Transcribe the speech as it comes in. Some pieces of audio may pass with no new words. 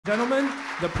Gentlemen,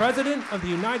 the President of the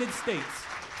United States.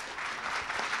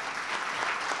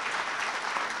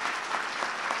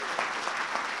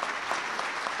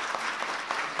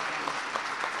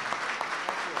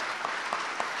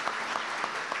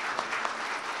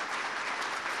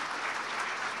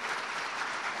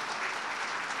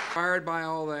 Inspired by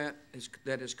all that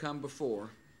has come before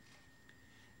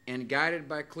and guided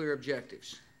by clear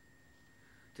objectives,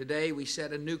 today we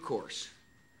set a new course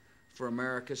for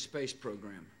America's space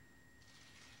program.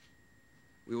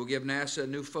 We will give NASA a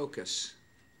new focus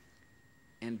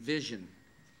and vision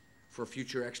for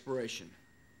future exploration.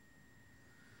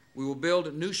 We will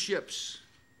build new ships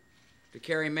to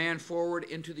carry man forward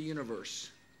into the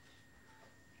universe,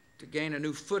 to gain a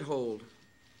new foothold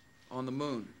on the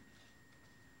moon,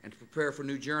 and to prepare for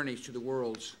new journeys to the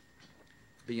worlds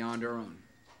beyond our own.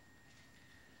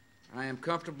 I am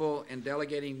comfortable in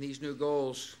delegating these new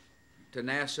goals to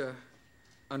NASA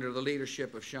under the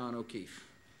leadership of Sean O'Keefe.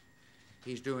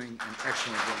 He's doing an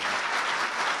excellent job.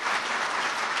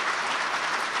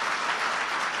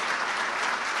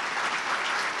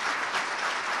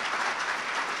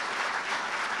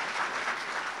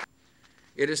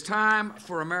 It is time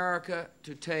for America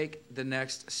to take the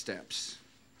next steps.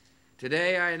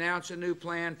 Today, I announce a new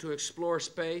plan to explore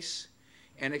space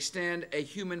and extend a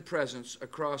human presence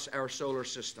across our solar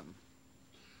system.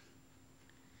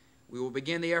 We will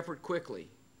begin the effort quickly,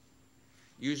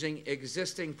 using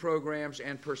existing programs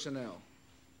and personnel.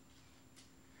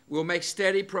 We'll make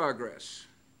steady progress,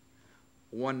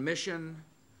 one mission,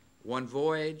 one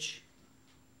voyage,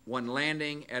 one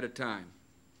landing at a time.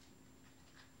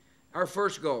 Our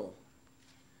first goal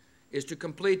is to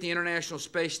complete the International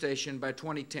Space Station by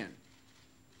 2010.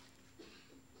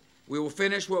 We will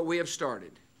finish what we have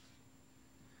started.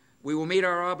 We will meet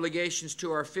our obligations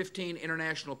to our 15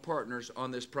 international partners on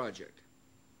this project.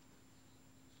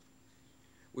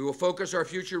 We will focus our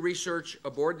future research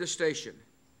aboard the station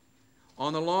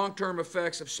on the long-term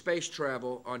effects of space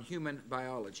travel on human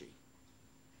biology.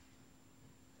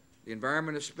 The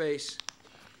environment of space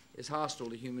is hostile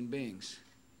to human beings.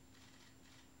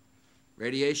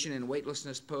 Radiation and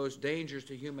weightlessness pose dangers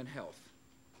to human health,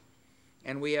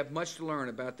 and we have much to learn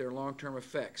about their long-term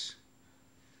effects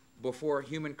before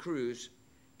human crews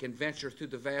can venture through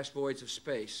the vast voids of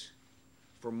space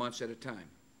for months at a time.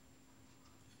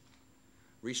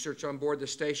 Research on board the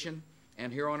station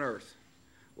and here on Earth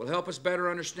will help us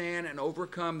better understand and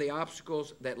overcome the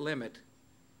obstacles that limit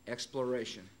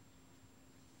exploration.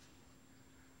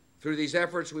 Through these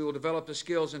efforts, we will develop the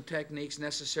skills and techniques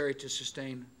necessary to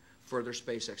sustain further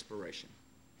space exploration.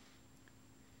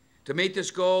 To meet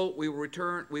this goal, we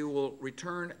will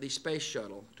return the space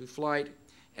shuttle to flight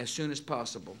as soon as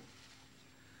possible,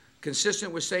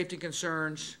 consistent with safety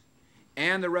concerns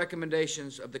and the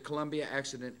recommendations of the Columbia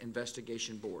Accident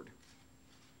Investigation Board.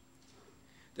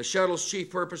 The shuttle's chief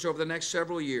purpose over the next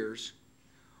several years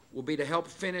will be to help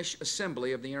finish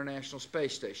assembly of the International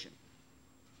Space Station.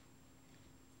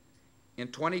 In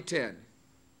 2010,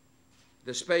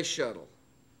 the space shuttle,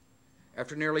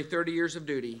 after nearly 30 years of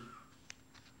duty,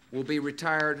 will be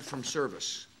retired from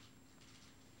service.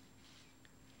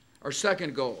 Our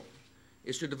second goal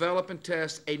is to develop and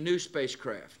test a new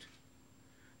spacecraft,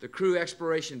 the Crew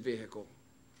Exploration Vehicle,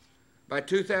 by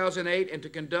 2008 and to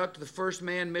conduct the first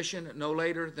manned mission no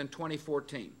later than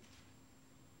 2014.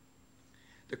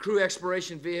 The Crew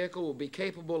Exploration Vehicle will be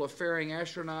capable of ferrying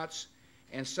astronauts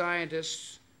and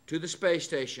scientists to the space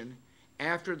station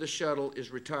after the shuttle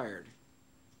is retired.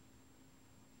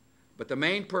 But the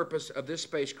main purpose of this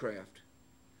spacecraft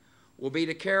will be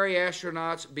to carry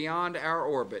astronauts beyond our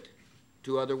orbit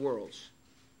to other worlds.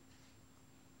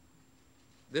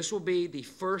 This will be the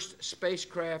first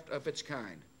spacecraft of its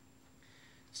kind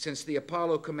since the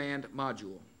Appolo command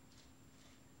module.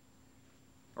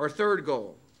 Our third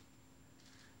goal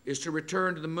is to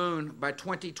return to the moon by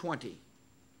 2020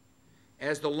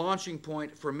 as the launching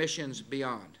point for missions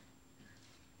beyond.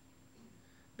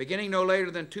 Beginning no later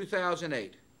than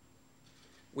 2008,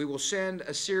 we will send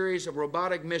a series of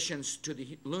robotic missions to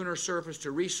the lunar surface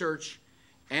to research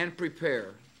and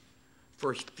prepare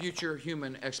for future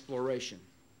human exploration.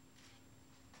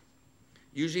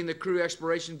 Using the Crew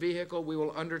Exploration Vehicle, we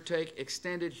will undertake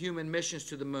extended human missions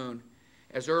to the moon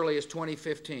as early as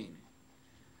 2015,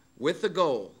 with the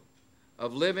goal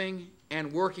of living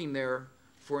and working there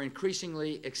for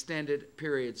increasingly extended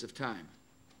periods of time.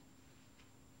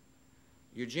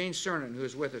 Eugene Cernan, who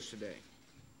is with us today,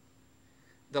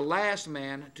 the last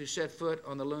man to set foot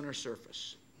on the lunar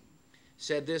surface,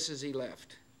 said this as he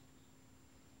left: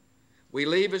 "We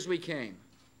leave as we came,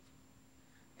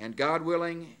 and God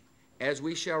willing, as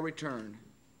we shall return,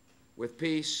 with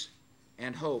peace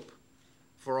and hope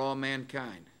for all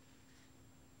mankind.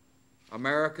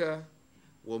 America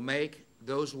will make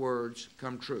those words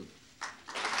come true.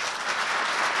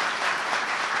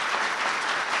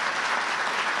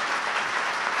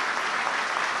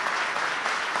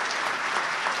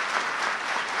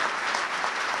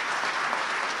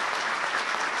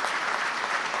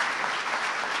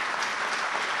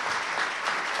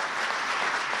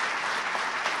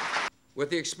 With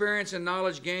the experience and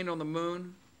knowledge gained on the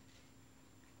moon,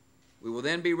 we will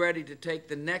then be ready to take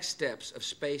the next steps of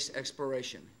space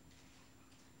exploration,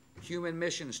 human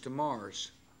missions to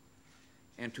Mars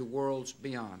and to worlds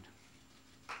beyond.